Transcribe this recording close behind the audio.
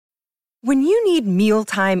When you need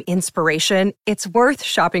mealtime inspiration, it's worth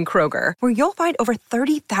shopping Kroger, where you'll find over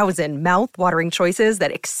 30,000 mouth-watering choices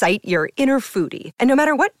that excite your inner foodie. And no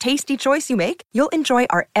matter what tasty choice you make, you'll enjoy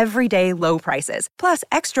our everyday low prices, plus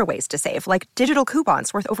extra ways to save, like digital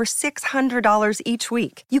coupons worth over $600 each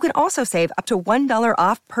week. You can also save up to $1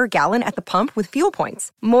 off per gallon at the pump with fuel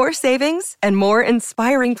points. More savings and more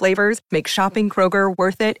inspiring flavors make shopping Kroger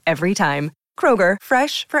worth it every time. Kroger,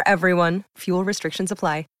 fresh for everyone. Fuel restrictions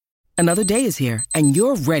apply. Another day is here, and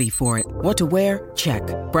you're ready for it. What to wear? Check.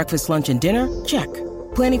 Breakfast, lunch, and dinner? Check.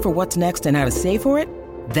 Planning for what's next and how to save for it?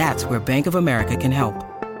 That's where Bank of America can help.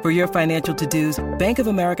 For your financial to-dos, Bank of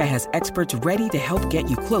America has experts ready to help get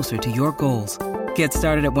you closer to your goals. Get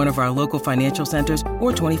started at one of our local financial centers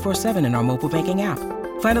or 24/7 in our mobile banking app.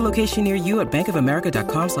 Find a location near you at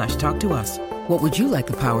bankofamerica.com/talktous. What would you like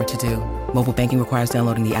the power to do? Mobile banking requires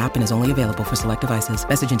downloading the app and is only available for select devices.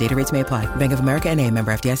 Message and data rates may apply. Bank of America N.A.,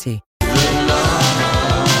 member FDIC.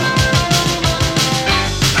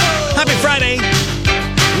 Happy Friday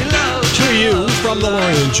to you from the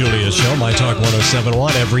Lori and Julia Show, My Talk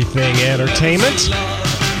 107.1, Everything Entertainment.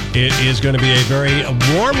 It is going to be a very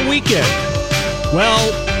warm weekend.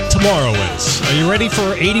 Well, tomorrow is. Are you ready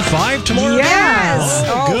for 85 tomorrow? Yes.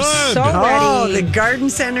 Good. So ready. Oh, the garden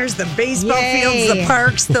centers, the baseball fields, the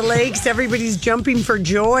parks, the lakes, everybody's jumping for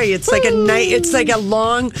joy. It's like a night, it's like a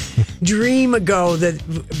long dream ago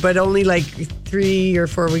but only like 3 or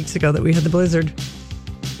 4 weeks ago that we had the blizzard.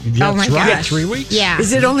 That's Oh my right. gosh. 3 weeks? Yeah.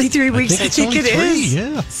 Is it only 3 weeks? I think it is.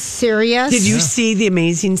 Yeah. Serious? Did you see the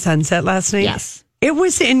amazing sunset last night? Yes. It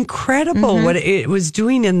was incredible what it was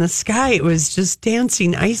doing in the sky. It was just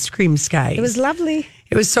dancing ice cream skies. It was lovely.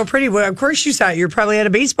 It was so pretty. Well, of course you saw it. You're probably at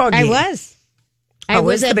a baseball game. I was. I How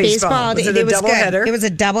was was at the baseball? Was it a was doubleheader? good. It was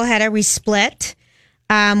a doubleheader. We split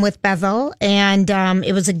with Bethel, and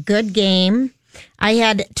it was a good game. I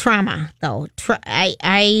had trauma, though.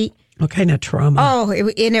 What kind of trauma?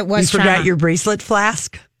 And it was you trauma. forgot your bracelet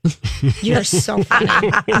flask? You're so funny.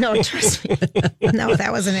 No, trust me. No,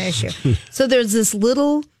 that wasn't an issue. So there's this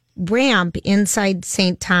little ramp inside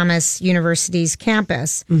St. Thomas University's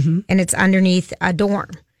campus, and it's underneath a dorm.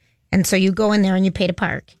 And so you go in there and you pay to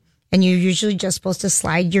park, and you're usually just supposed to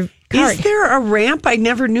slide your card. Is there a ramp? I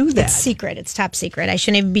never knew that. It's secret. It's top secret. I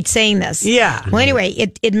shouldn't even be saying this. Yeah. Well, anyway,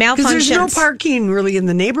 it malfunctions. Because there's no parking really in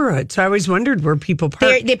the neighborhood. So I always wondered where people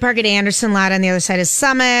park. They park at Anderson Lot on the other side of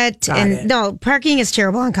Summit. No, parking is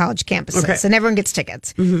terrible on college campuses, and everyone gets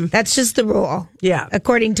tickets. That's just the rule. Yeah.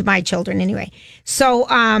 According to my children, anyway. So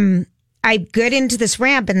I get into this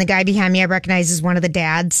ramp, and the guy behind me I recognize is one of the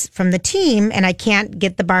dads from the team, and I can't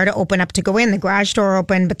get the bar to open up to go in. The garage door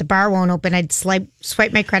open, but the bar won't open. I'd swipe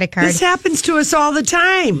my credit card. This happens to us all the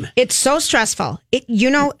time. It's so stressful. But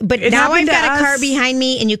now I've got a car behind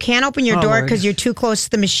me, and you can't open your door because you're too close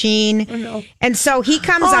to the machine. Oh, no. And so he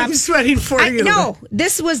comes up. I'm sweating for you. No,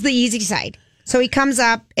 this was the easy side. So he comes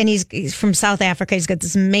up, and he's from South Africa. He's got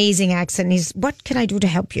this amazing accent. And he's, what can I do to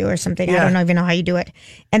help you or something? Yeah. I don't even know how you do it.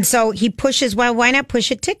 And so he pushes, well, why not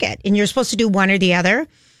push a ticket? And you're supposed to do one or the other.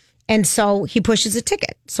 And so he pushes a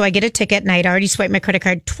ticket. So I get a ticket, and I'd already swiped my credit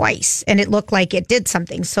card twice, and it looked like it did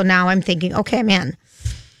something. So now I'm thinking, okay, I'm in.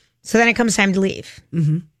 So then it comes time to leave.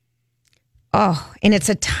 Mm-hmm. Oh, and it's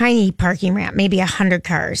a tiny parking ramp, maybe 100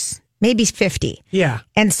 cars, maybe 50. Yeah.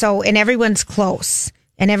 And everyone's close.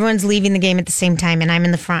 And everyone's leaving the game at the same time, and I'm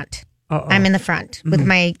in the front. I'm in the front with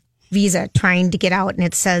my Visa trying to get out, and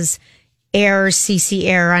it says error, CC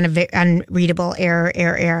error, unreadable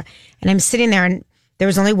error. And I'm sitting there, and there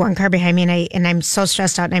was only one car behind me, and I'm so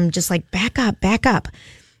stressed out, and I'm just like, back up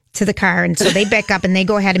to the car. And so they back up, and they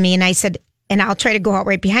go ahead of me, and I said, and I'll try to go out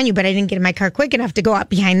right behind you, but I didn't get in my car quick enough to go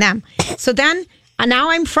out behind them. So then,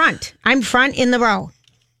 now I'm front. I'm front in the row.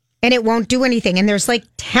 And it won't do anything. And there's like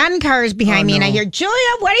 10 cars behind me. And I hear, Julia,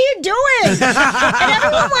 what are you doing? And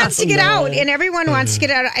everyone wants to get out. And everyone wants to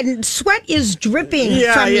get out. And sweat is dripping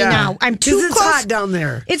from me now. I'm too close. It's hot down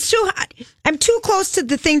there. It's too hot. I'm too close to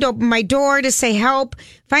the thing to open my door to say help.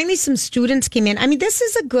 Finally, some students came in. I mean, this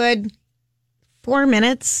is a good 4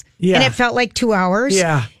 minutes. Yeah. And it felt like 2 hours.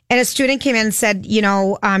 Yeah. And a student came in and said,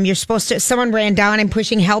 you're supposed to, someone ran down and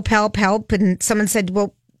pushing help. And someone said,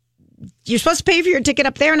 well, you're supposed to pay for your ticket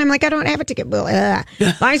up there. And I'm like, I don't have a ticket. Well,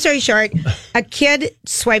 long story short, a kid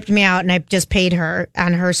swiped me out, and I just paid her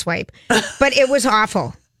on her swipe. But it was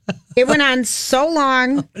awful. It went on so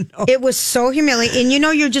long. No. It was so humiliating.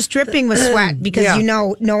 And you're just dripping with sweat because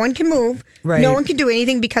no one can move. Right. No one can do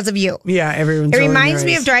anything because of you. Yeah, everyone's It reminds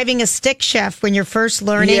me of driving a stick shift when you're first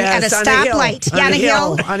learning at a stoplight.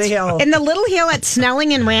 On a hill. In the little hill at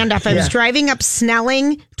Snelling and Randolph. I was driving up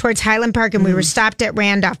Snelling towards Highland Park, and we were stopped at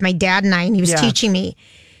Randolph, my dad and I, and he was teaching me.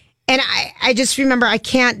 And I just remember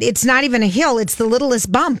it's not even a hill, it's the littlest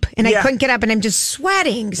bump. And I couldn't get up and I'm just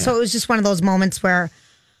sweating. Yeah. So it was just one of those moments where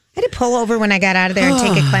I had to pull over when I got out of there and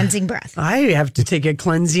take a cleansing breath. I have to take a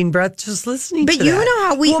cleansing breath just listening to that. But you know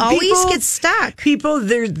how we always get stuck.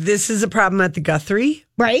 This is a problem at the Guthrie.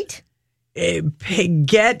 Right?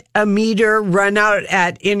 Get a meter, run out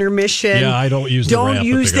at intermission. Yeah, I don't use the ramp. Don't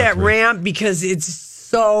use that ramp because it's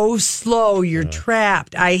so slow. You're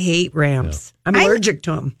trapped. I hate ramps. I'm allergic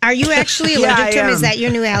to them. Are you actually allergic to them? Is that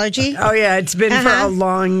your new allergy? Oh, yeah. It's been for a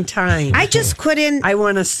long time. I just couldn't. I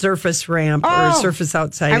want a surface ramp or a surface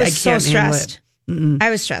outside. I was so stressed. I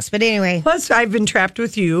was stressed. But anyway. Plus, I've been trapped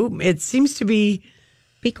with you. It seems to be.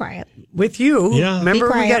 Be quiet. With you. Yeah.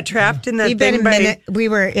 Remember we got trapped in that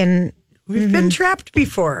We've been trapped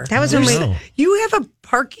before. That was you have a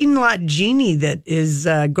parking lot genie that is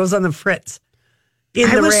goes on the fritz in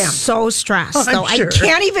the ramp. I was so stressed, though. Sure. I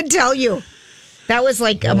can't even tell you. That was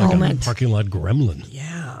like a moment. Parking lot gremlin.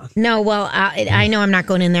 Yeah. No, well, I know I'm not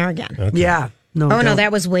going in there again. Okay. Yeah. No, no,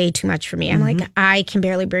 that was way too much for me. I'm like, I can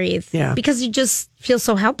barely breathe. Yeah. Because you just feel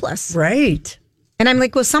so helpless. Right. And I'm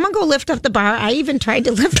like, will someone go lift up the bar? I even tried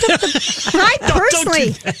to lift up the bar.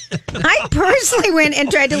 I personally went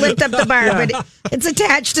and tried to lift up the bar, but it's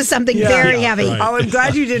attached to something very heavy. Right. Oh, I'm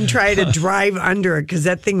glad you didn't try to drive under it because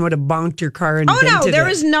that thing would have bonked your car and dented there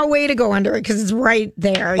was no way to go under it because it's right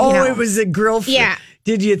there. It was a grill. Yeah.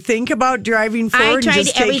 Did you think about driving forward and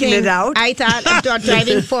just taking it out? I thought about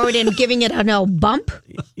driving forward and giving it a bump.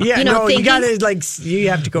 Yeah, you got to you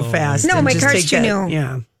have to go fast. No, my car's too new.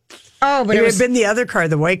 Yeah. Oh, but it would have been the other car,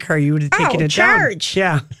 the white car. You would have taken it charge. down.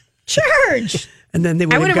 Yeah. Charge. And then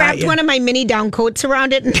I would have wrapped one of my mini down coats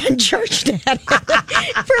around it and then charged it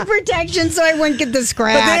for protection so I wouldn't get the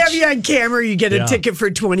scratch. But they have you on camera. You get a ticket for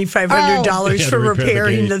 $2,500 for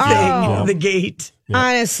repairing the thing, the gate.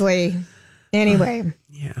 Honestly. Anyway.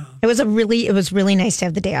 Yeah. It was really nice to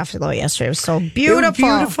have the day off though yesterday. It was so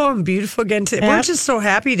beautiful. Beautiful again. We're just so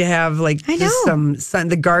happy to have sun.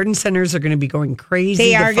 The garden centers are going to be going crazy.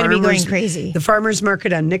 They are going to be going crazy. The farmers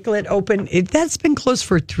market on Nicollet open. That's been closed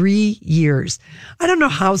for 3 years. I don't know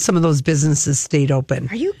how some of those businesses stayed open.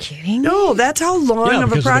 Are you kidding? No, that's how long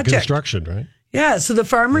of a project. Of the construction, right? Yeah. So the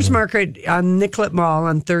farmers market on Nicollet Mall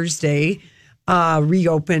on Thursday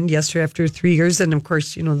reopened yesterday after 3 years. And of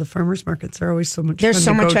course, the farmers markets are always so much fun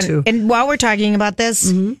to go to. And while we're talking about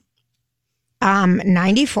this,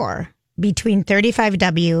 94 between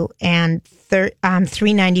 35W and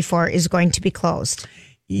 394 is going to be closed.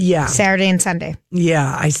 Yeah. Saturday and Sunday.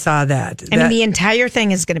 Yeah, I saw that. I mean, the entire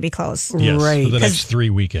thing is going to be closed. Yes, right. for the next 3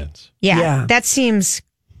 weekends. Yeah. That seems...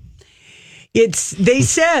 They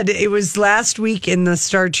said it was last week in the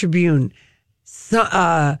Star Tribune.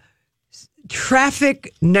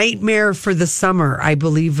 Traffic nightmare for the summer, I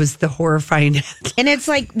believe, was the horrifying. And it's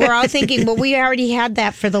like we're all thinking, well, we already had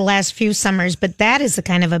that for the last few summers, but that is a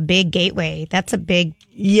kind of a big gateway. That's a big,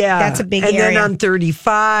 that's a big and area. And then on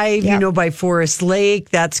 35, by Forest Lake,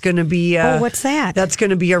 that's going to be. What's that? That's going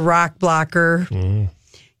to be a rock blocker.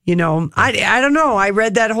 I don't know. I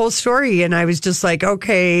read that whole story and I was just like,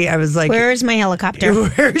 okay. I was like, where is my helicopter?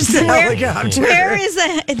 Where's the helicopter? Where is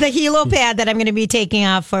the helipad that I'm going to be taking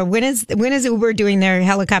off for? When is Uber doing their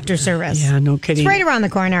helicopter service? Yeah, no kidding. It's right around the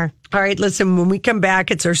corner. All right, listen, when we come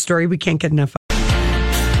back, it's our story we can't get enough of.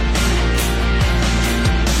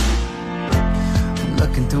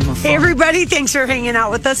 Hey, everybody. Thanks for hanging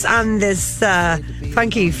out with us on this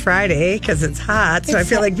funky Friday because it's hot. So I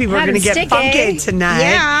feel like people are going to get funky tonight.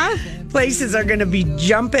 Yeah. Places are going to be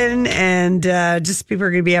jumping and just people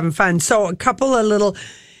are going to be having fun. So a couple of little...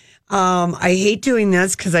 I hate doing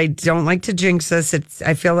this because I don't like to jinx us.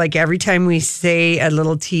 I feel like every time we say a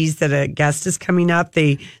little tease that a guest is coming up,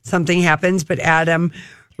 something happens. But Adam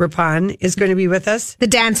Rippon is going to be with us. The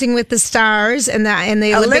Dancing with the Stars and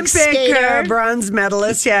the Olympic skater. Bronze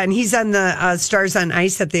medalist. Yeah, and he's on the Stars on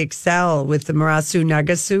Ice at the Excel with the Mirai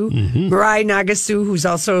Nagasu, who's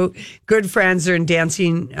also good friends. They're in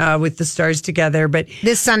Dancing with the Stars together. But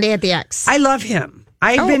this Sunday at the X. I love him.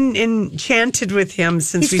 I've been enchanted with him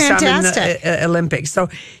since we saw him in the Olympics. So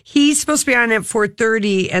he's supposed to be on at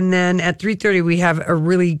 4:30, and then at 3:30 we have a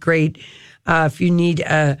really great. If you need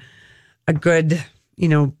a good,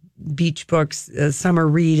 beach books summer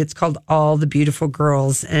read, it's called All the Beautiful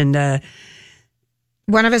Girls, and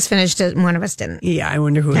one of us finished it, and one of us didn't. Yeah, I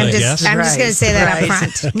wonder who. I'm just going to say that up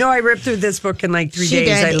front. No, I ripped through this book in like 3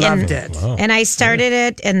 days. I loved it, and I started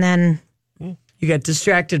it, and then. You got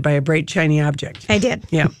distracted by a bright, shiny object. I did.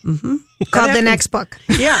 Yeah. Mm-hmm. Called the next book.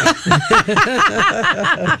 Yeah.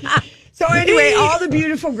 So anyway, all the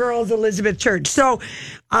beautiful girls, Elizabeth Church. So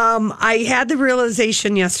I had the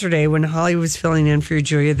realization yesterday when Holly was filling in for you,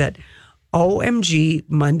 Julia, that OMG,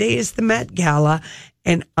 Monday is the Met Gala,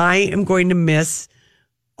 and I am going to miss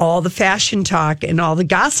all the fashion talk and all the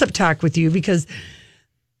gossip talk with you because,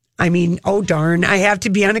 I mean, oh darn, I have to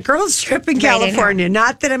be on a girls' trip in California.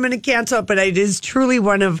 Not that I'm going to cancel it, but it is truly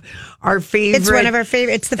one of our favorite. It's one of our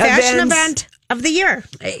favorite. It's the fashion event of the year.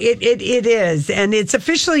 It is, and it's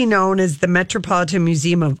officially known as the Metropolitan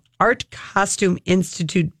Museum of Art Costume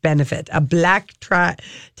Institute Benefit, a black tie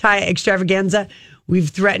extravaganza. We've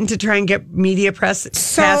threatened to try and get media passes.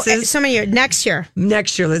 Some of you next year.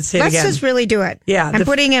 Next year, let's say it again. Let's just really do it. Yeah, I'm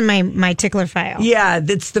putting in my tickler file. Yeah,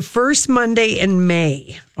 it's the first Monday in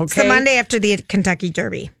May. Okay, it's the Monday after the Kentucky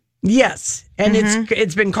Derby. Yes, and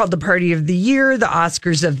it's been called the Party of the Year, the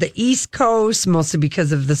Oscars of the East Coast, mostly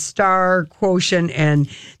because of the star quotient and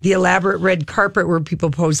the elaborate red carpet where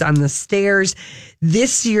people pose on the stairs.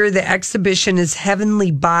 This year, the exhibition is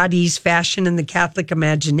Heavenly Bodies, Fashion in the Catholic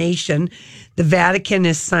Imagination. The Vatican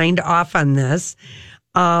has signed off on this.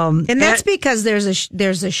 And that's because there's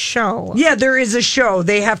a show. Yeah, there is a show.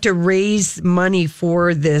 They have to raise money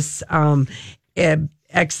for this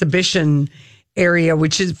exhibition area,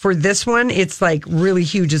 which is for this one, it's like really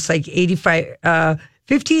huge. It's like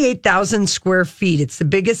 58,000 square feet. It's the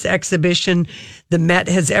biggest exhibition the Met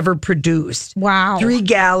has ever produced. Wow. 3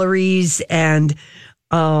 galleries, and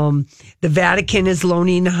the Vatican is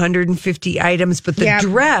loaning 150 items, but the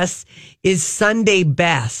dress is Sunday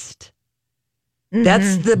best. Mm-hmm.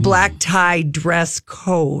 That's the black tie dress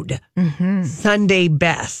code. Mm-hmm. Sunday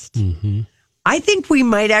best. Mm-hmm. I think we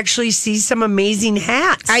might actually see some amazing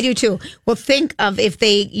hats. I do too. Well, think of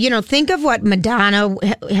think of what Madonna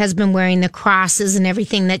has been wearing, the crosses and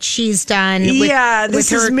everything that she's done.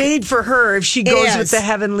 This is made for her if she goes with the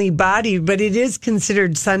Heavenly Body, but it is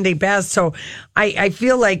considered Sunday best. So I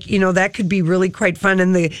feel like, that could be really quite fun.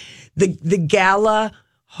 And the gala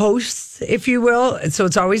hosts, if you will. So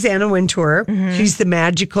it's always Anna Wintour. Mm-hmm. She's the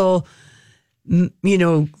magical,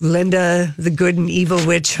 Linda, the good and evil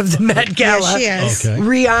witch of the Met Gala. Yes, she is. Okay.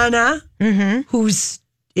 Rihanna, who's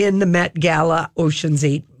in the Met Gala Ocean's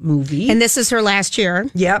 8 movie. And this is her last year.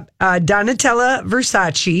 Yep. Donatella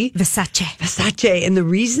Versace. Versace. And the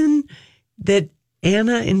reason that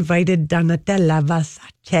Anna invited Donatella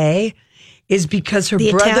Versace is because her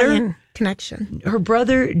brother... Italian connection. Her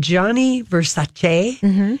brother, Johnny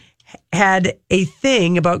Versace, had a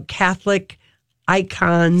thing about Catholic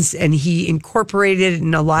icons, and he incorporated it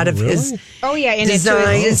in a lot of his his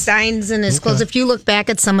designs and his clothes. If you look back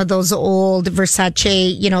at some of those old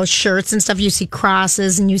Versace, shirts and stuff, you see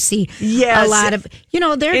crosses and you see a lot of,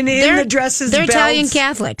 they're in the dresses. They're belts. Italian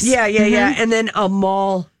Catholics. Yeah. And then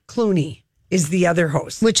Amal Clooney is the other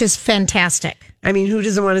host, which is fantastic. I mean, who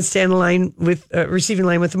doesn't want to stand in line with receiving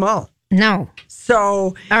line with Amal? No.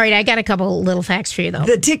 So, all right, I got a couple little facts for you though.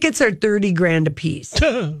 The tickets are $30,000 a piece.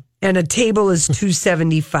 And a table is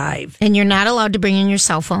 $275. And you're not allowed to bring in your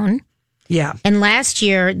cell phone. Yeah. And last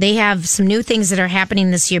year, they have some new things that are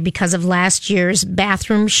happening this year because of last year's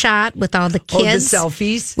bathroom shot with all the kids. The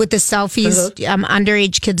selfies. With the selfies,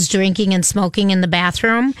 underage kids drinking and smoking in the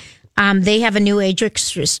bathroom. They have a new age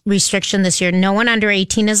restriction this year. No one under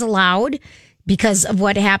 18 is allowed because of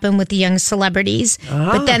what happened with the young celebrities.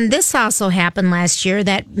 But then this also happened last year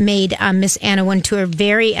that made Miss Anna Wintour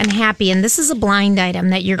very unhappy. And this is a blind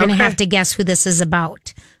item that you're going to have to guess who this is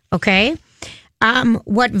about. Okay?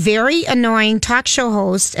 What very annoying talk show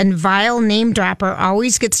host and vile name dropper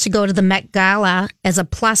always gets to go to the Met Gala as a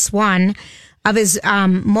 +1 of his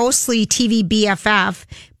mostly TV BFF,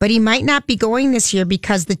 but he might not be going this year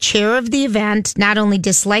because the chair of the event not only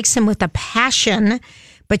dislikes him with a passion,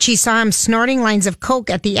 but she saw him snorting lines of coke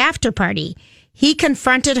at the after party. He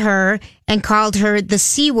confronted her and called her the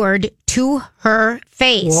C word to her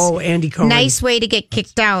face. Whoa, Andy Cohen. Nice way to get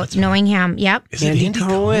kicked out, knowing him. Yep. Is it Andy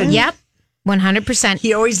Cohen? Yep. 100%.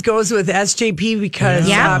 He always goes with SJP because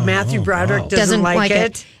Matthew Broderick doesn't like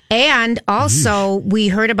it. And also, we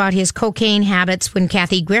heard about his cocaine habits when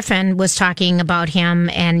Kathy Griffin was talking about him,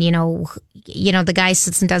 and the guy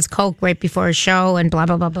sits and does coke right before a show, and blah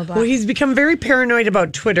blah blah blah blah. Well, he's become very paranoid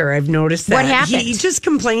about Twitter. I've noticed that. What happened? He just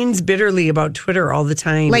complains bitterly about Twitter all the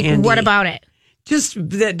time. Like, Andy. what about it? Just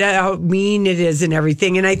that how mean it is and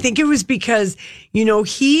everything. And I think it was because,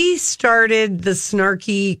 he started the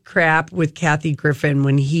snarky crap with Kathy Griffin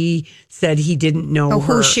when he said he didn't know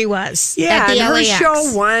who she was. Yeah, at the and LAX. her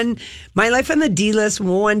show won. My Life on the D-List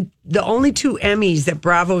won the only 2 Emmys that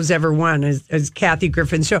Bravo's ever won is Kathy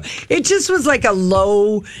Griffin's show. It just was like a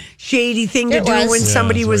low, shady thing to do when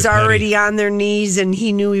somebody was already on their knees and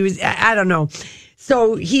he knew he was, I don't know.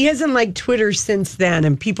 So he hasn't liked Twitter since then,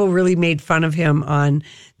 and people really made fun of him on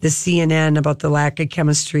the CNN about the lack of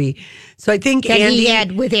chemistry. So I think that Andy he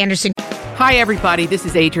had with Anderson. Hi, everybody. This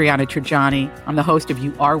is Adriana Trajani. I'm the host of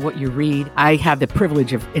You Are What You Read. I have the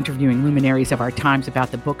privilege of interviewing luminaries of our times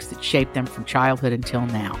about the books that shaped them from childhood until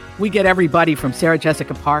now. We get everybody from Sarah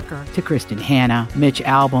Jessica Parker to Kristen Hanna, Mitch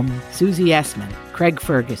Albom, Susie Essman, Craig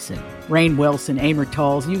Ferguson, Rainn Wilson, Amor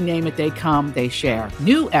Tolls, you name it, they come, they share.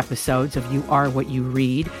 New episodes of You Are What You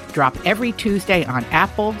Read drop every Tuesday on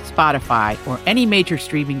Apple, Spotify, or any major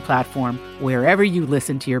streaming platform wherever you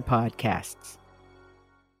listen to your podcasts.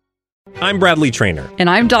 I'm Bradley Trainer. And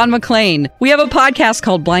I'm Don McClain. We have a podcast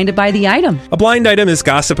called Blinded by the Item. A blind item is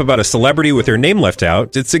gossip about a celebrity with their name left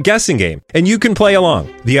out. It's a guessing game, and you can play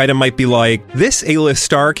along. The item might be like, this A-list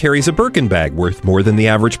star carries a Birkin bag worth more than the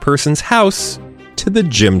average person's house to the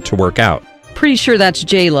gym to work out. Pretty sure that's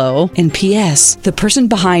J-Lo. And P.S. the person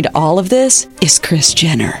behind all of this is Kris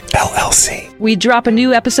Jenner, LLC. We drop a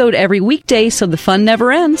new episode every weekday so the fun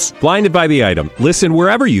never ends. Blinded by the Item. Listen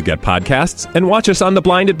wherever you get podcasts and watch us on the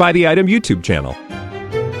Blinded by the Item YouTube channel.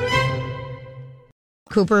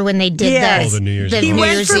 Cooper when they did the New Year's He Eve.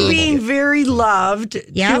 went from being very loved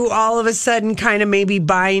to all of a sudden kind of maybe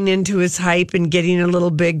buying into his hype and getting a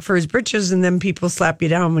little big for his britches, and then people slap you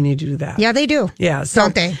down when you do that. Yeah, they do. Yeah, so,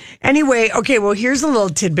 don't they? Anyway, okay, well, here's a little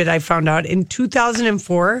tidbit I found out. In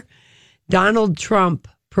 2004, Donald Trump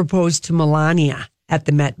proposed to Melania at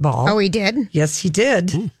the Met Ball. Oh, he did? Yes, he did.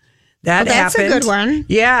 That that's happened. a good one.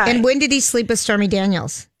 Yeah. And when did he sleep with Stormy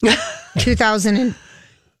Daniels? 2000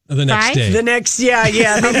 The next day. The next, the next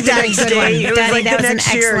day. It was Danny, like that the was an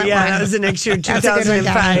next year. excellent Yeah, one. that was the next year, That's a good one,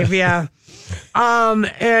 2005. Danny. Yeah.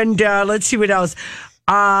 Let's see what else.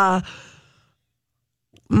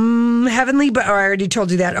 Heavenly, but I already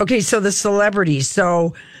told you that. Okay, so the celebrities.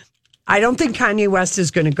 So I don't think Kanye West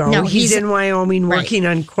is going to go. No, he's in Wyoming working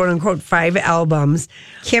on quote unquote 5 albums.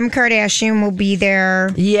 Kim Kardashian will be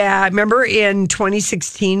there. Yeah, remember in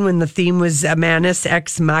 2016 when the theme was Manus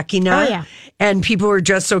Ex Machina? Oh, yeah. And people were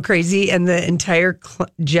just so crazy, and the entire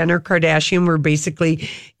Jenner Kardashian were basically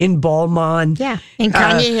in Balmain. Yeah, and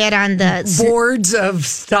Kanye had on the boards of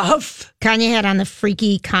stuff. Kanye had on the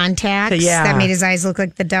freaky contacts that made his eyes look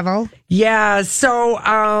like the devil. Yeah, so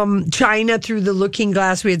China through the looking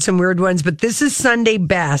glass, we had some weird ones, but this is Sunday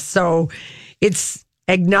best, so it's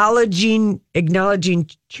acknowledging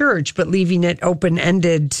church, but leaving it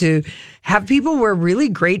open-ended to have people wear really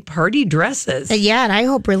great party dresses. Yeah, and I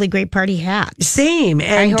hope really great party hats. Same.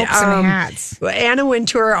 And I hope some hats. Anna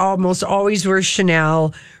Wintour almost always wears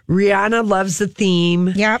Chanel. Rihanna loves the theme.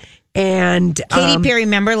 Yep. And Katy Perry,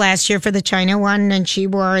 remember last year for the China one, and she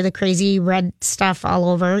wore the crazy red stuff all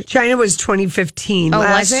over. China was 2015. Oh,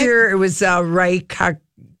 last was it? year it was Rai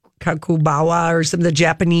Kakubawa or some of the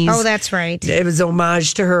Japanese. Oh, that's right. It was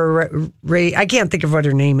homage to her. Ray, I can't think of what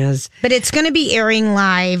her name is. But it's going to be airing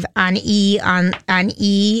live on E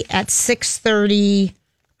at 6:30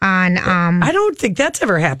 on. I don't think that's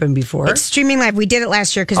ever happened before. It's streaming live. We did it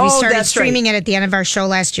last year because we started that's streaming it at the end of our show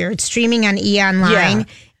last year. It's streaming on E Online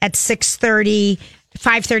at 6:30,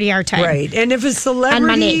 5:30 our time. Right. And if a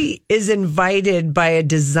celebrity is invited by a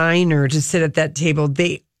designer to sit at that table,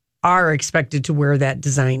 they are expected to wear that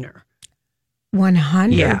designer.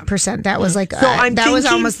 100%. That was like, that was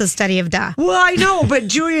almost the study of Da. Well, I know, but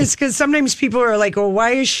Julius, because sometimes people are like, well,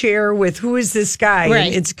 why is Cher with, who is this guy? Right.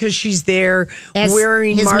 And it's because she's there As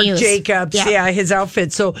wearing his Marc muse. Jacobs, his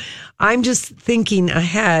outfit. So I'm just thinking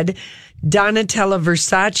ahead. Donatella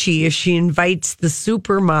Versace, if she invites the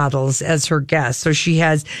supermodels as her guests. So she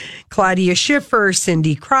has Claudia Schiffer,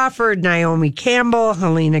 Cindy Crawford, Naomi Campbell,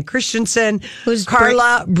 Helena Christensen,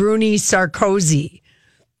 Carla Bruni Sarkozy.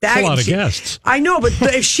 That's a lot of guests. I know, but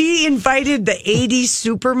if she invited the 80s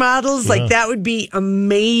supermodels, like that would be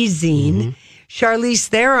amazing. Mm-hmm. Charlize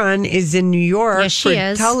Theron is in New York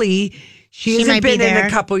for Tully. She hasn't been in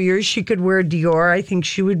a couple years. She could wear Dior. I think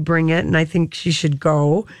she would bring it, and I think she should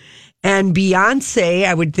go. And Beyonce,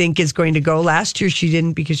 I would think, is going to go. Last year, she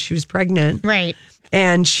didn't because she was pregnant. Right.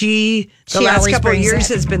 And the last couple of years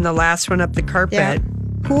has been the last one up the carpet. Yeah.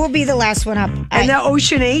 Who will be the last one up? And the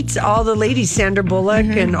Ocean 8, all the ladies, Sandra Bullock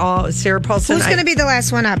and all Sarah Paulson. Who's going to be the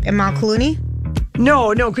last one up? Amal Clooney?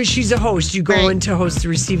 No, because she's a host. You go in to host the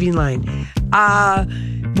receiving line.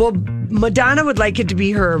 Well, Madonna would like it to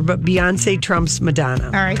be her, but Beyonce trumps Madonna.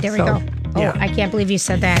 All right, there we go. Oh, yeah. I can't believe you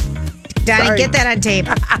said that. Donnie, get that on tape.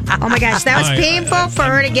 Oh my gosh, that was painful for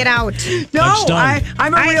her to get out. No,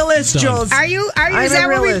 I'm a realist, Jules. Are you? Is that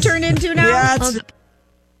what we've turned into now? Yeah,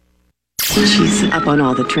 she's up on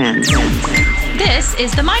all the trends. This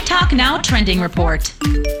is the My Talk Now trending report.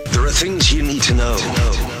 There are things you need to know.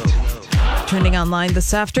 trending online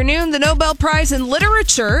this afternoon. The Nobel Prize in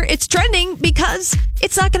Literature. It's trending because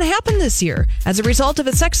it's not going to happen this year. As a result of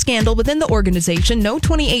a sex scandal within the organization, no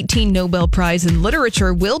 2018 Nobel Prize in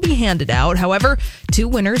Literature will be handed out. However, 2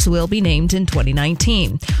 winners will be named in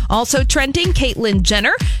 2019. Also trending, Caitlyn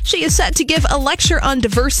Jenner. She is set to give a lecture on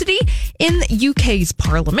diversity in the UK's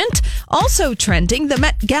Parliament. Also trending, the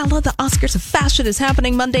Met Gala, the Oscars of Fashion, is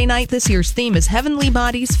happening Monday night. This year's theme is Heavenly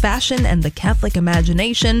Bodies, Fashion, and the Catholic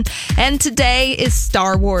Imagination. And today is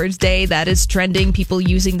Star Wars Day. That is trending. People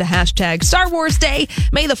using the hashtag Star Wars Day.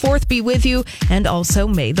 May the 4th be with you, and also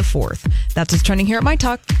May the 4th. That's what's trending here at My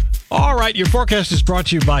Talk. All right, your forecast is brought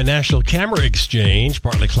to you by National Camera Exchange.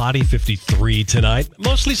 Partly cloudy, 53 tonight.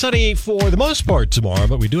 Mostly sunny for the most part tomorrow,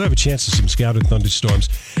 but we do have a chance of some scattered thunderstorms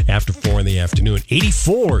after 4 in the afternoon.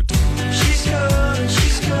 84. She's coming for you.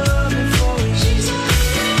 She's coming.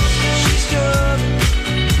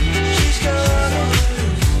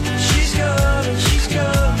 She's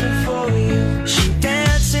coming for you. She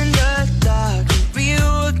danced in the dark, a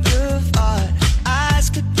real work of art. Eyes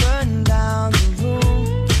could burn down the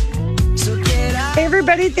room. So get out. Hey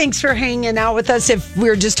everybody, thanks for hanging out with us. If we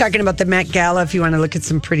were just talking about the Met Gala, if you want to look at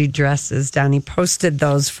some pretty dresses, Donnie posted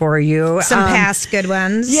those for you. Some past good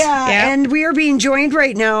ones. Yeah, and we are being joined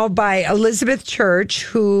right now by Elizabeth Church,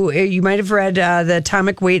 who you might have read The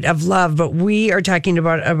Atomic Weight of Love, but we are talking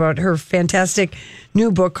about her fantastic new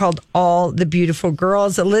book called All the Beautiful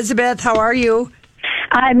Girls. Elizabeth, how are you?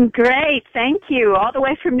 I'm great, thank you. All the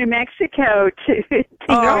way from New Mexico to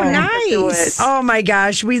nice. Oh my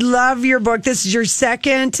gosh, we love your book. This is your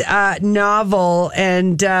second novel.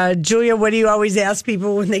 And Julia, what do you always ask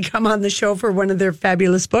people when they come on the show for one of their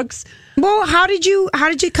fabulous books? Well, how did you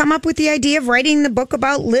come up with the idea of writing the book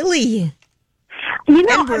about Lily? You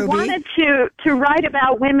know, I wanted to write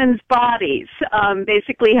about women's bodies,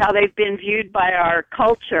 basically how they've been viewed by our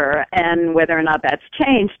culture and whether or not that's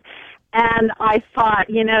changed. And I thought,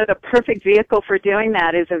 the perfect vehicle for doing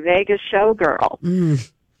that is a Vegas showgirl.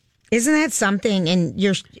 Isn't that something? And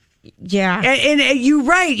you're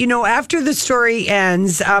right. After the story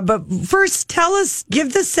ends, but first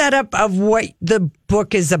give the setup of what the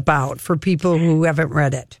book is about for people who haven't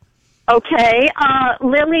read it. Okay.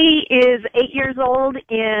 Lily is 8 years old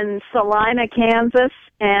in Salina, Kansas,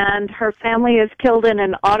 and her family is killed in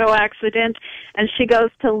an auto accident, and she goes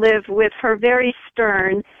to live with her very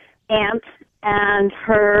stern aunt and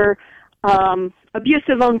her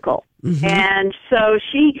abusive uncle. Mm-hmm. And so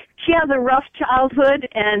she has a rough childhood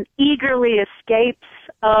and eagerly escapes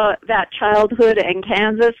that childhood in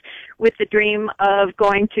Kansas with the dream of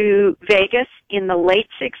going to Vegas in the late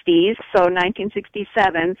 60s, so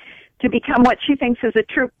 1967, to become what she thinks is a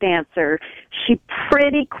troupe dancer. She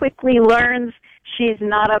pretty quickly learns she's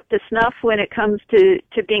not up to snuff when it comes to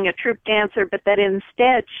being a troupe dancer, but that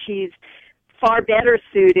instead she's far better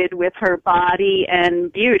suited with her body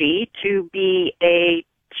and beauty to be a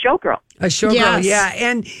showgirl. A showgirl, yeah.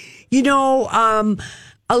 And,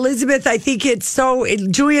 Elizabeth, I think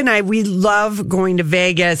Julia and I, we love going to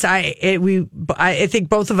Vegas. I think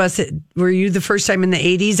both of us, were you the first time in the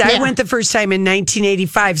 80s? Yeah. I went the first time in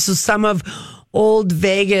 1985. So some of old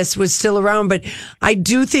Vegas was still around, but I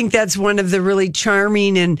do think that's one of the really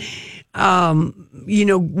charming and,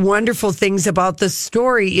 wonderful things about the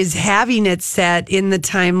story is having it set in the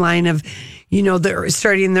timeline of,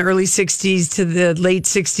 starting in the early 60s to the late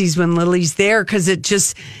 60s when Lily's there. 'Cause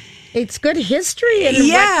it's good history. And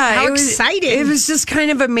how exciting. It was just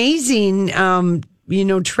kind of amazing,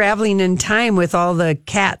 traveling in time with all the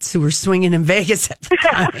cats who were swinging in Vegas at the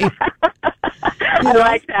time. I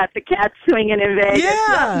like that, the cats swinging in Vegas.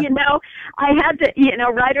 Yeah. Well, I had to,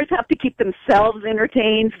 writers have to keep themselves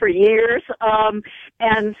entertained for years.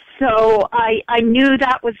 And so I knew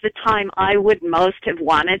that was the time I would most have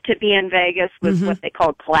wanted to be in Vegas, was what they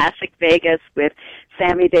call classic Vegas, with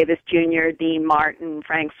Sammy Davis Jr., Dean Martin,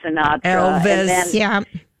 Frank Sinatra. Elvis.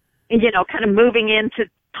 And then, kind of moving into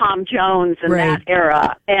Tom Jones and that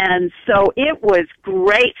era. And so it was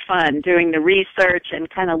great fun doing the research and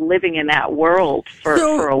kind of living in that world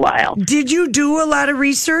for a while. Did you do a lot of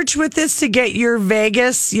research with this to get your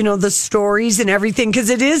Vegas, the stories and everything? Because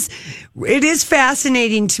it is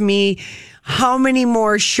fascinating to me how many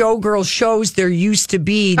more showgirl shows there used to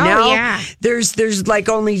be. Now there's like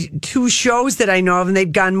only 2 shows that I know of, and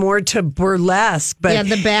they've gone more to burlesque. But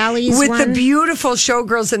the Bally's with one. The beautiful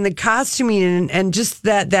showgirls and the costuming and just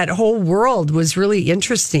that whole world was really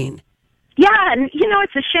interesting. Yeah, and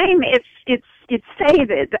it's a shame it's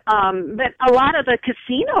faded. But a lot of the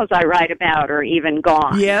casinos I write about are even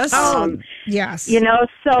gone. Yes. Yes.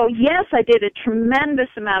 So yes, I did a tremendous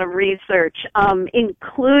amount of research,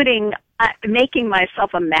 including making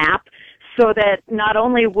myself a map so that not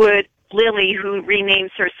only would Lily, who renames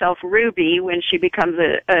herself Ruby when she becomes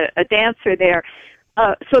a dancer there,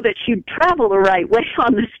 so that she'd travel the right way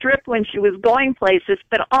on the strip when she was going places,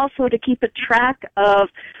 but also to keep a track of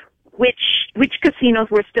which casinos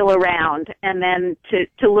were still around, and then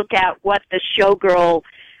to look at what the showgirl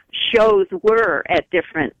shows were at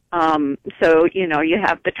different, so, you know, you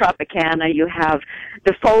have the Tropicana, you have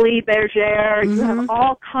the Folie Bergère, you have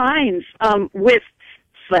all kinds, with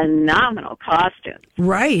phenomenal costumes.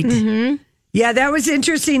 Right. Yeah, that was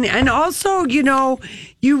interesting. And also, you know,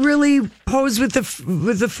 you really pose with the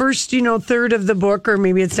first, you know, third of the book, or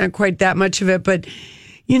maybe it's not quite that much of it, but,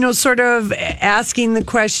 you know, sort of asking the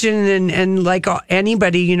question and like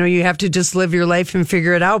anybody, you know, you have to just live your life and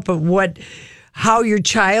figure it out. But how your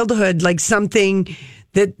childhood, like something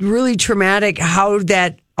that really traumatic, how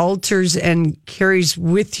that alters and carries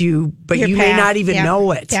with you, but you may not even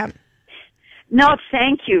know it. Yeah. No,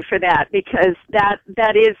 thank you for that, because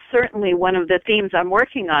that is certainly one of the themes I'm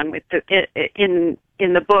working on with in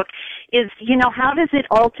the book is, you know, how does it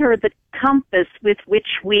alter the compass with which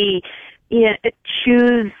we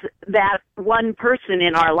choose that one person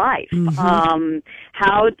in our life?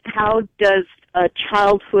 How does a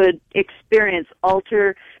childhood experience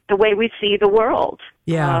alter the way we see the world?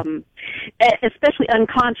 Yeah. Especially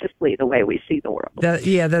unconsciously, the way we see the world.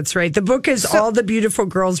 That's right. The book is All the Beautiful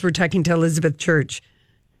Girls Were Talking to Elizabeth Church.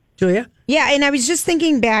 Julia? Yeah, and I was just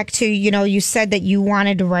thinking back to, you know, you said that you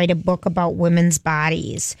wanted to write a book about women's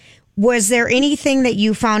bodies. Was there anything that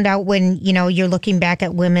you found out when, you know, you're looking back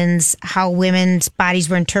at how women's bodies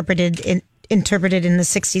were interpreted in the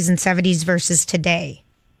 60s and 70s versus today?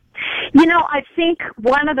 You know, I think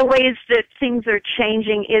one of the ways that things are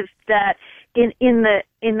changing is that in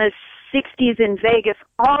the 60s in Vegas,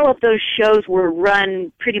 all of those shows were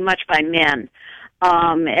run pretty much by men.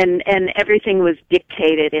 And everything was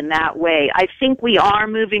dictated in that way. I think we are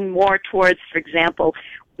moving more towards, for example,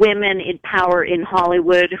 women in power in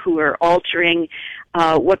Hollywood who are altering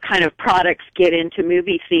what kind of products get into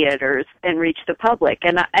movie theaters and reach the public.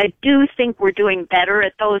 And I do think we're doing better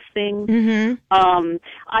at those things.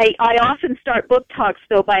 I often start book talks,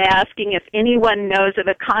 though, by asking if anyone knows of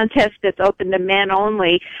a contest that's open to men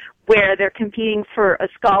only, where they're competing for a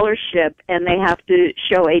scholarship and they have to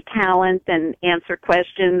show a talent and answer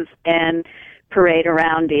questions and parade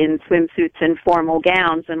around in swimsuits and formal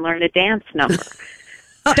gowns and learn a dance number.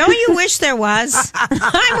 Don't you wish there was?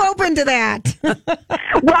 I'm open to that.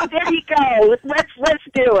 Well, there you go. Let's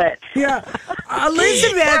do it. Yeah,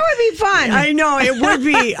 Elizabeth, that would be fun. I know it would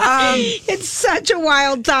be. It's such a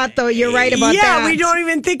wild thought, though. You're right about that. Yeah, we don't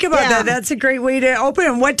even think about that. That's a great way to open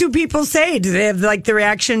it. What do people say? Do they have like the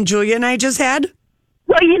reaction Julia and I just had?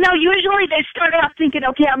 Well, you know, usually they start out thinking,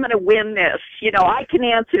 okay, I'm going to win this. You know, I can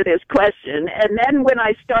answer this question. And then when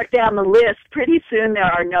I start down the list, pretty soon there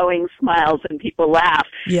are knowing smiles and people laugh.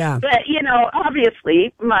 Yeah. But, you know,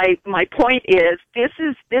 obviously my point is this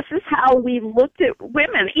is how we looked at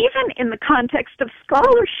women, even in the context of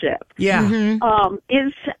scholarship. Yeah.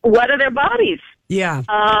 Is what are their bodies? Yeah.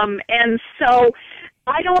 And so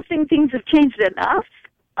I don't think things have changed enough,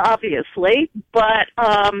 obviously, but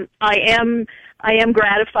I am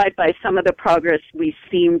gratified by some of the progress we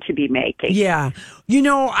seem to be making. Yeah. You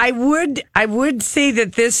know, I would say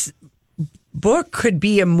that this book could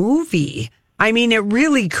be a movie. I mean, it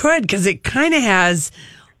really could, because it kind of has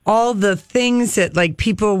all the things that like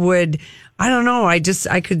people would, I don't know, I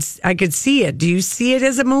could see it. Do you see it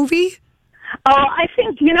as a movie? Oh, I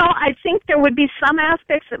think there would be some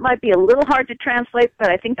aspects that might be a little hard to translate, but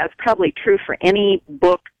I think that's probably true for any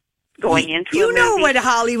book going into you know what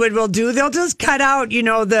Hollywood will do. They'll just cut out,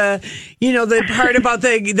 the part about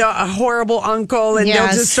the horrible uncle, and they'll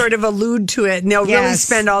just sort of allude to it, and they'll really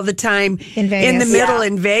spend all the time in the middle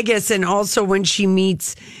in Vegas, and also when she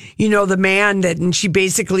meets, the man and she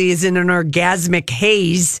basically is in an orgasmic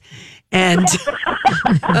haze, and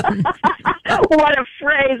what a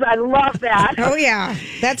phrase. I love that. Oh, yeah.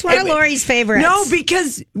 That's one of Lori's favorites. No,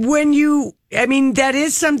 because that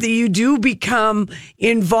is something you do become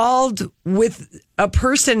involved with a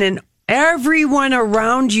person, and everyone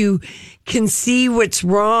around you can see what's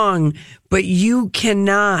wrong, but you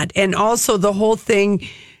cannot. And also the whole thing,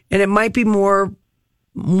 and it might be more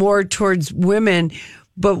towards women,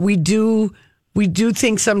 but we do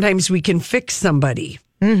think sometimes we can fix somebody.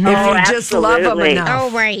 Mm-hmm. If you just love them enough.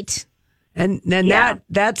 Oh, right. And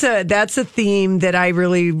that's a theme that I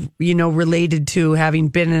really, related to, having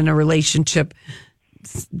been in a relationship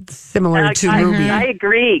similar to Ruby. I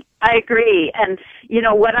agree. And,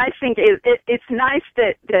 what I think is it's nice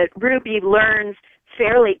that Ruby learns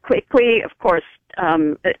fairly quickly. Of course,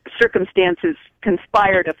 circumstances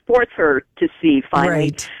conspire to force her to see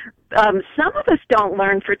finally. Right. Some of us don't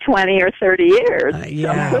learn for 20 or 30 years.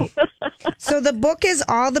 Yeah. So the book is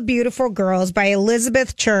All the Beautiful Girls by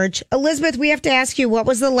Elizabeth Church. Elizabeth, we have to ask you, what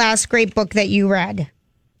was the last great book that you read?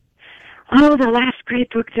 Oh, the last great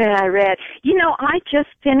book that I read. You know, I just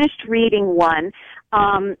finished reading one.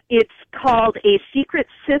 It's called A Secret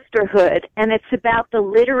Sisterhood, and it's about the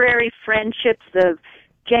literary friendships of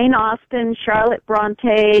Jane Austen, Charlotte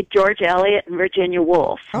Bronte, George Eliot, and Virginia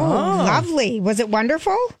Woolf. Oh, lovely. Was it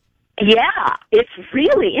wonderful? Yeah, it's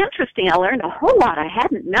really interesting. I learned a whole lot I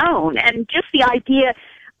hadn't known, and just the idea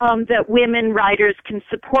that women writers can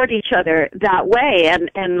support each other that way,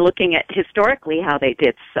 and looking at historically how they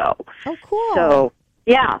did so. Oh, cool. So,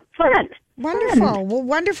 yeah, fun. Wonderful. Well,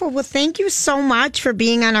 wonderful. Well, thank you so much for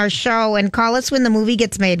being on our show, and call us when the movie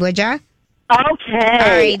gets made, would ya? Okay.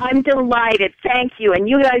 Right. I'm delighted. Thank you. And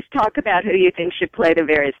you guys talk about who you think should play the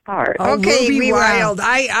various parts. Oh, okay, Ruby Wild.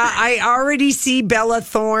 I already see Bella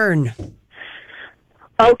Thorne.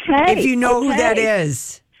 Okay. If you know who that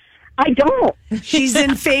is. I don't. She's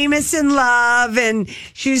in Famous in Love, and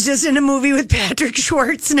she's just in a movie with Patrick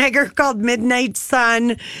Schwarzenegger called Midnight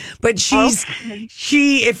Sun. But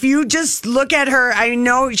if you just look at her, I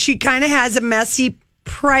know she kind of has a messy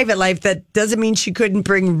private life. That doesn't mean she couldn't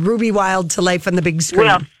bring Ruby Wild to life on the big screen.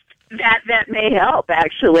 Well, that may help,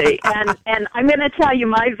 actually. And I'm going to tell you,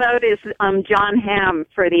 my vote is John Hamm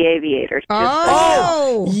for The Aviator.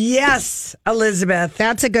 Oh, yes, Elizabeth.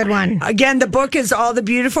 That's a good one. Again, the book is All the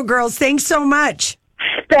Beautiful Girls. Thanks so much.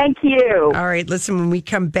 Thank you. All right, listen, when we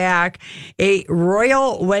come back, a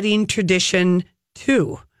royal wedding tradition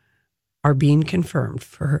 2 are being confirmed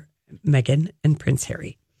for Meghan and Prince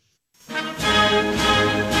Harry.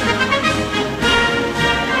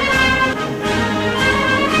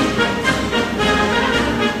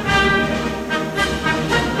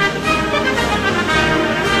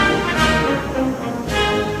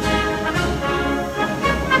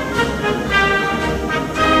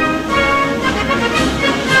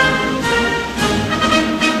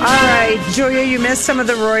 Julia, you missed some of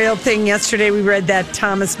the royal thing yesterday. We read that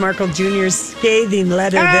Thomas Markle Jr.'s scathing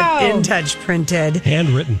letter that In Touch printed.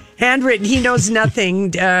 Handwritten. He knows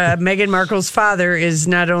nothing. Meghan Markle's father is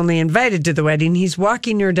not only invited to the wedding, he's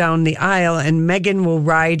walking her down the aisle, and Meghan will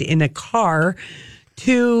ride in a car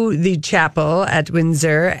to the chapel at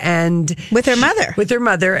Windsor and with her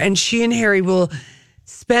mother. And she and Harry will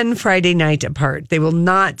spend Friday night apart. They will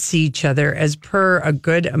not see each other as per a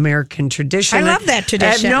good American tradition. I love that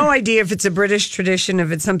tradition. I have no idea if it's a British tradition,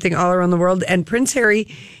 if it's something all around the world. And Prince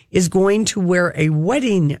Harry is going to wear a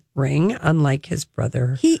wedding ring, unlike his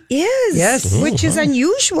brother. He is. Yes. Which is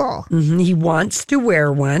unusual. Mm-hmm. He wants to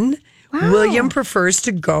wear one. Wow. William prefers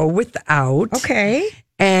to go without. Okay.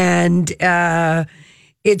 And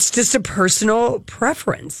it's just a personal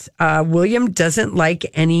preference. William doesn't like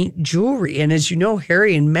any jewelry. And as you know,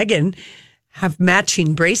 Harry and Meghan have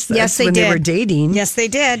matching bracelets when they were dating. Yes, they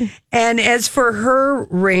did. And as for her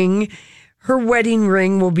ring, her wedding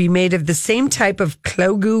ring will be made of the same type of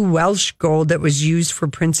Clogau Welsh gold that was used for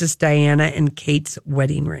Princess Diana and Kate's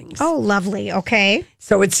wedding rings. Oh, lovely. Okay.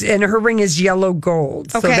 So and her ring is yellow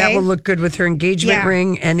gold. So that will look good with her engagement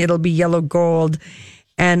ring, and it'll be yellow gold.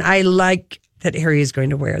 And I like that Harry is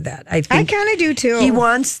going to wear that. I kind of do too. He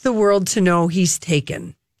wants the world to know he's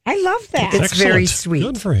taken. I love that. It's very sweet.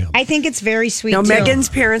 Good for him. I think it's very sweet. Now, too. Meghan's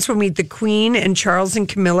parents will meet the Queen and Charles and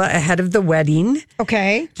Camilla ahead of the wedding.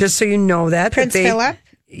 Okay. Just so you know that. Prince Philip?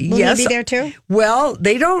 Will he be there too? Well,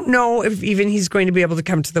 they don't know if even he's going to be able to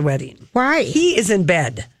come to the wedding. Why? He is in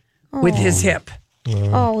bed with his hip.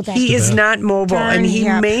 That's he is not mobile, and he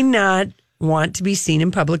may not want to be seen in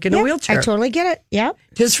public in a wheelchair. I totally get it. Yep.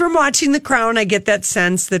 Just from watching The Crown, I get that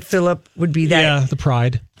sense that Philip would be that. Yeah, the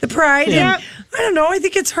pride. The pride. Yeah. And I don't know. I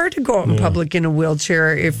think it's hard to go out in public in a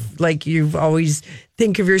wheelchair if, like, you've always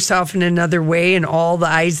think of yourself in another way in all the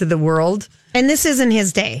eyes of the world. And this isn't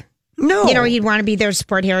his day. No. You know, he'd want to be there to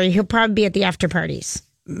support Harry. He'll probably be at the after parties.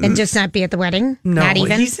 And just not be at the wedding? No, not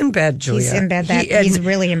even? He's in bed, Julia. He's in bed. He's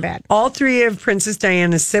really in bed. All three of Princess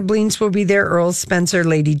Diana's siblings will be there. Earl Spencer,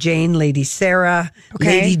 Lady Jane, Lady Sarah.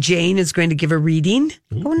 Okay. Lady Jane is going to give a reading.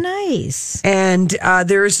 Oh, nice. And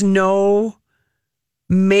there's no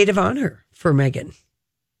maid of honor for Meghan.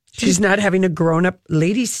 She's not having a grown-up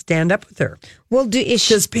lady stand up with her. Well, is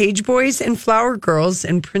she... Just page boys and flower girls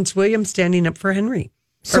and Prince William standing up for Henry.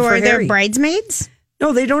 So are there bridesmaids?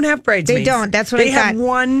 No, they don't have bridesmaids. They don't. That's what I thought. They have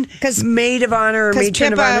one maid of honor or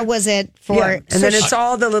matron of honor. Pippa was it for... Yeah. And then it's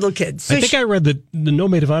all the little kids. I think I read that the no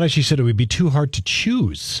maid of honor, she said it would be too hard to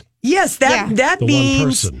choose. Yes, that the means... one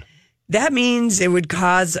person. that means it would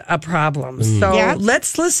cause a problem. So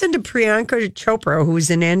let's listen to Priyanka Chopra, who was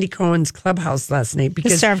in Andy Cohen's Clubhouse last night. The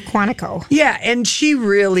star of Quantico. Yeah, and she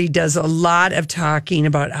really does a lot of talking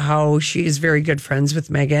about how she is very good friends with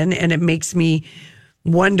Meghan, and it makes me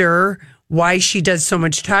wonder why she does so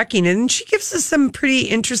much talking. And she gives us some pretty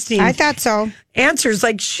interesting answers,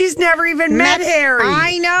 like she's never even met Harry.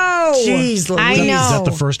 I know. Jeez, Louise. I know. Is that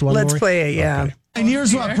the first one, Let's Lori? play it, yeah. Okay. And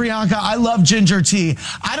here's what, Priyanka, I love ginger tea.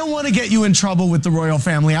 I don't want to get you in trouble with the royal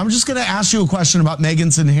family. I'm just going to ask you a question about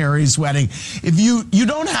Meghan's and Harry's wedding. If you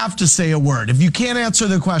don't have to say a word. If you can't answer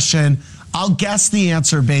the question, I'll guess the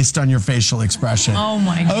answer based on your facial expression. Oh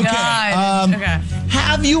my God. Okay.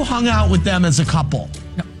 Have you hung out with them as a couple?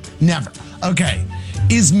 No. Never. Okay.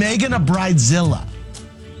 Is Meghan a bridezilla?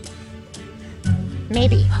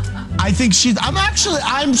 Maybe. I think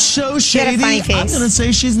I'm so shady. Funny face. I'm going to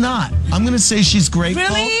say she's not. I'm going to say she's grateful.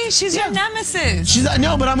 Really? She's your nemesis.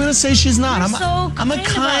 No, but I'm going to say she's not. I'm a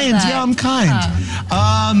kind. Yeah, I'm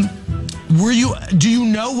kind. Do you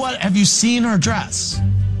know have you seen her dress?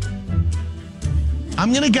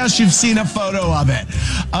 I'm going to guess you've seen a photo of it.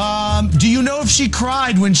 Do you know if she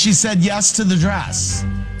cried when she said yes to the dress?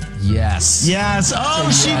 Yes. Yes.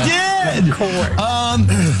 Oh, she did. Of course.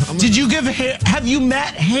 Have you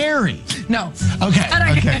met Harry? No.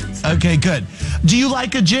 Okay, good. Do you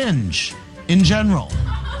like a ginge in general?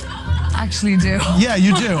 Actually do. Yeah,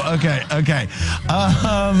 you do. Okay.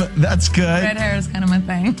 That's good. Red hair is kind of my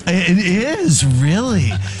thing. It is,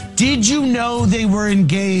 really. Did you know they were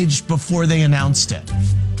engaged before they announced it?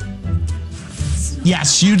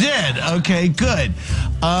 Yes, you did. Okay, good.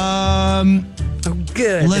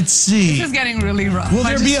 Good. Let's see. This is getting really rough. Will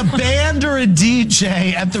there be a band or a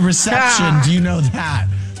DJ at the reception? Do you know that?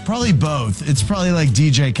 Probably both. It's probably like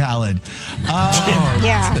DJ Khaled.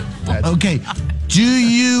 Yeah. Okay. Do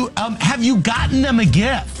you have you gotten them a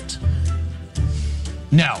gift?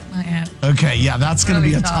 No. Not yet. Okay. Yeah, that's going to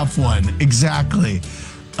be a tough one. Exactly.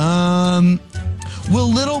 Will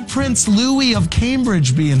little Prince Louis of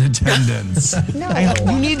Cambridge be in attendance? No.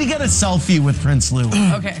 You need to get a selfie with Prince Louis.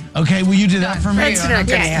 Okay, will you do that for me? That's not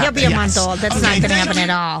going to happen. He'll be a month old. That's not going to happen at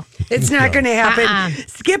all. It's not going to happen.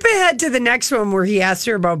 Skip ahead to the next one where he asked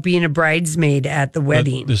her about being a bridesmaid at the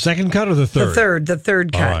wedding. The second cut or the third? The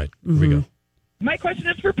third cut. All right, here we go. My question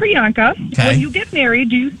is for Priyanka. Okay. When you get married,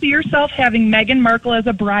 do you see yourself having Meghan Markle as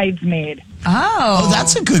a bridesmaid? Oh,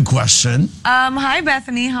 that's a good question. Hi,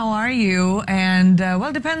 Bethany. How are you? And, well,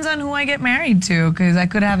 it depends on who I get married to, because I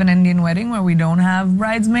could have an Indian wedding where we don't have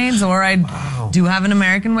bridesmaids, or I do have an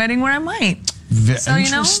American wedding where I might. So,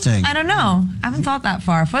 interesting. I don't know. I haven't thought that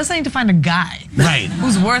far. First, I need to find a guy. Right.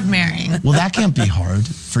 Who's worth marrying. Well, that can't be hard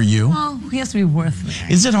for you. Well, he has to be worth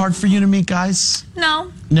marrying. Is it hard for you to meet guys? No.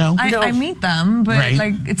 No? I meet them, but,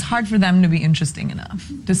 it's hard for them to be interesting enough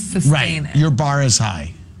to sustain it. Your bar is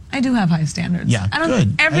high. I do have high standards. Yeah,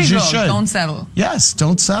 good. Every girl, don't settle. Yes,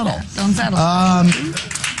 don't settle. Yeah, don't settle.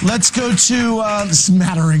 Let's go to the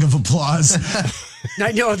smattering of applause.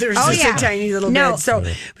 I know there's just a tiny little bit.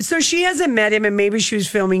 So she hasn't met him, and maybe she was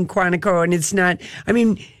filming Quantico, and it's not. I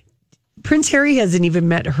mean, Prince Harry hasn't even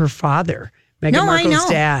met her father, Meghan Markle's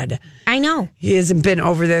dad. I know. He hasn't been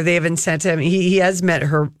over there. They haven't sent him. He has met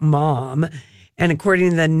her mom. And according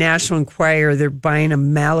to the National Enquirer, they're buying a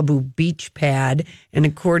Malibu beach pad. And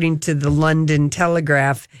according to the London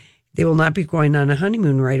Telegraph, they will not be going on a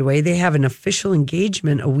honeymoon right away. They have an official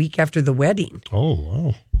engagement a week after the wedding. Oh,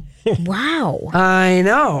 wow. Wow. I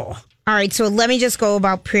know. All right, so let me just go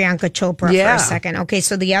about Priyanka Chopra for a second. Okay,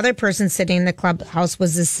 so the other person sitting in the clubhouse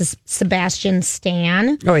was this Sebastian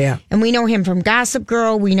Stan. Oh, yeah. And we know him from Gossip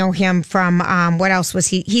Girl. We know him from, what else was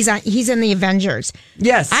he? He's in the Avengers.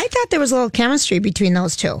 Yes. I thought there was a little chemistry between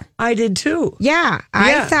those two. I did, too. Yeah,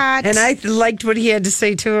 I thought. And I liked what he had to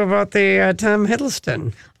say, too, about the Tom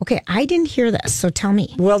Hiddleston. Okay, I didn't hear this, so tell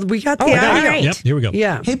me. Well, we got the audio. right. Yep, here we go.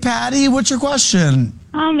 Yeah. Hey, Patty, what's your question?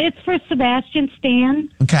 It's for Sebastian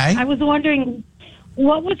Stan. Okay. I was wondering,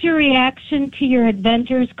 what was your reaction to your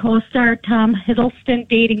Avengers co-star Tom Hiddleston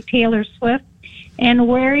dating Taylor Swift and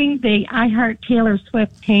wearing the I Heart Taylor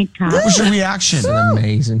Swift tank top? What was your reaction? That's an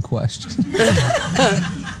amazing question.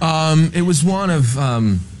 It was one of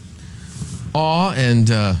awe and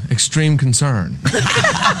extreme concern.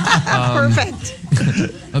 Perfect.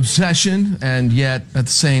 Obsession, and yet at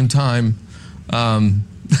the same time,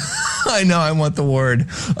 I know I want the word.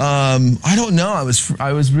 I don't know. I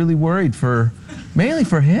was really worried mainly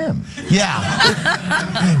for him. Yeah.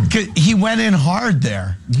 He went in hard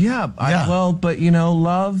there. Yeah. Well, but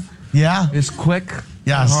love. Yeah. Is quick.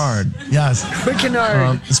 Yes. hard. Yes. Quick and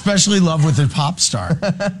hard. Especially love with a pop star.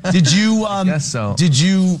 Did you? Guess so. Did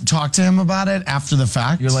you talk to him about it after the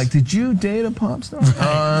fact? You're like, did you date a pop star?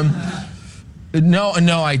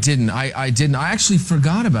 No, I didn't. I didn't. I actually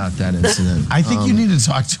forgot about that incident. I think you need to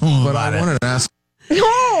talk to him but about I wanted to ask.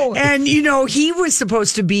 No. And, he was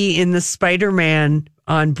supposed to be in the Spider-Man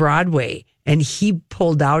on Broadway, and he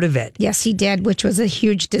pulled out of it. Yes, he did, which was a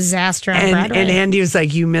huge disaster on Broadway. And Andy was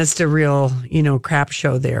like, you missed a real, crap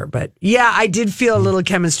show there. But yeah, I did feel a little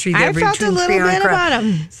chemistry there. I felt a little bit about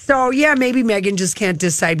him. So yeah, maybe Megan just can't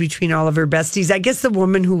decide between all of her besties. I guess the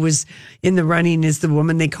woman who was in the running is the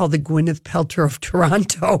woman they call the Gwyneth Paltrow of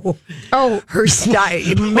Toronto. Oh. Her style.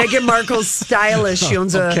 Meghan Markle's stylist. She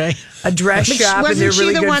owns a dress shop. Wasn't and they're she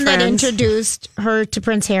really the good one that friends. introduced her to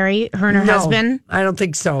Prince Harry, her and her husband? I don't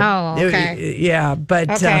think so. Oh, okay. Yeah, but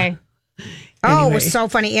okay. Anyway. It was so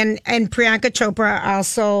funny. And Priyanka Chopra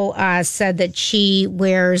also said that she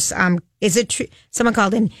wears, is it true? Someone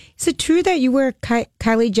called in, is it true that you wear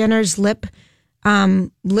Kylie Jenner's lip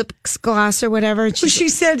gloss or whatever? She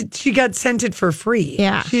said she got sent it for free.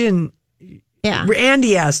 Yeah. She didn't. Yeah.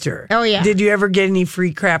 Andy asked her. Oh, yeah. Did you ever get any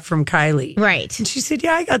free crap from Kylie? Right. And she said,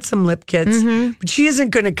 yeah, I got some lip kits. Mm-hmm. But she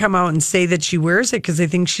isn't going to come out and say that she wears it because I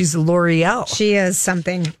think she's a L'Oreal. She is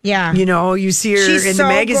something. Yeah. You see her She's in so the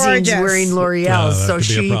magazines gorgeous. wearing L'Oreal. That so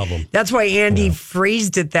could be a problem. That's why Andy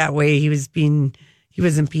phrased it that way. He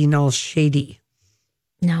wasn't being all shady.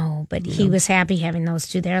 No, but he was happy having those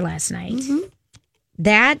two there last night. Mm-hmm.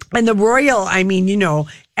 That. And the Royal,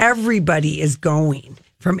 everybody is going.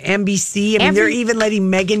 From NBC. They're even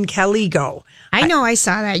letting Megyn Kelly go. I know, I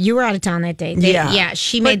saw that. You were out of town that day.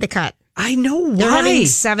 She made the cut. I know why. They're having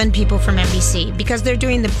 7 people from NBC because they're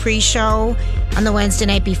doing the pre-show on the Wednesday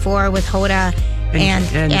night before with Hoda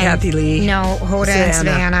and Kathy Lee. No, Hoda and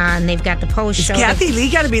Savannah, and they've got the post-show. Is Kathy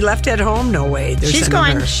Lee got to be left at home? No way. She's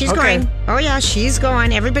going. She's going. Oh, yeah, she's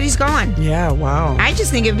going. Everybody's going. Yeah, wow. I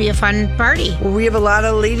just think it would be a fun party. Well, we have a lot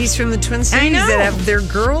of ladies from the Twin Cities that have their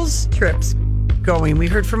girls' trips going. We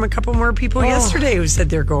heard from a couple more people yesterday who said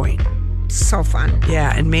they're going. So fun.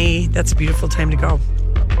 Yeah, and May, that's a beautiful time to go.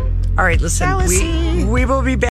 All right, listen, we will be back.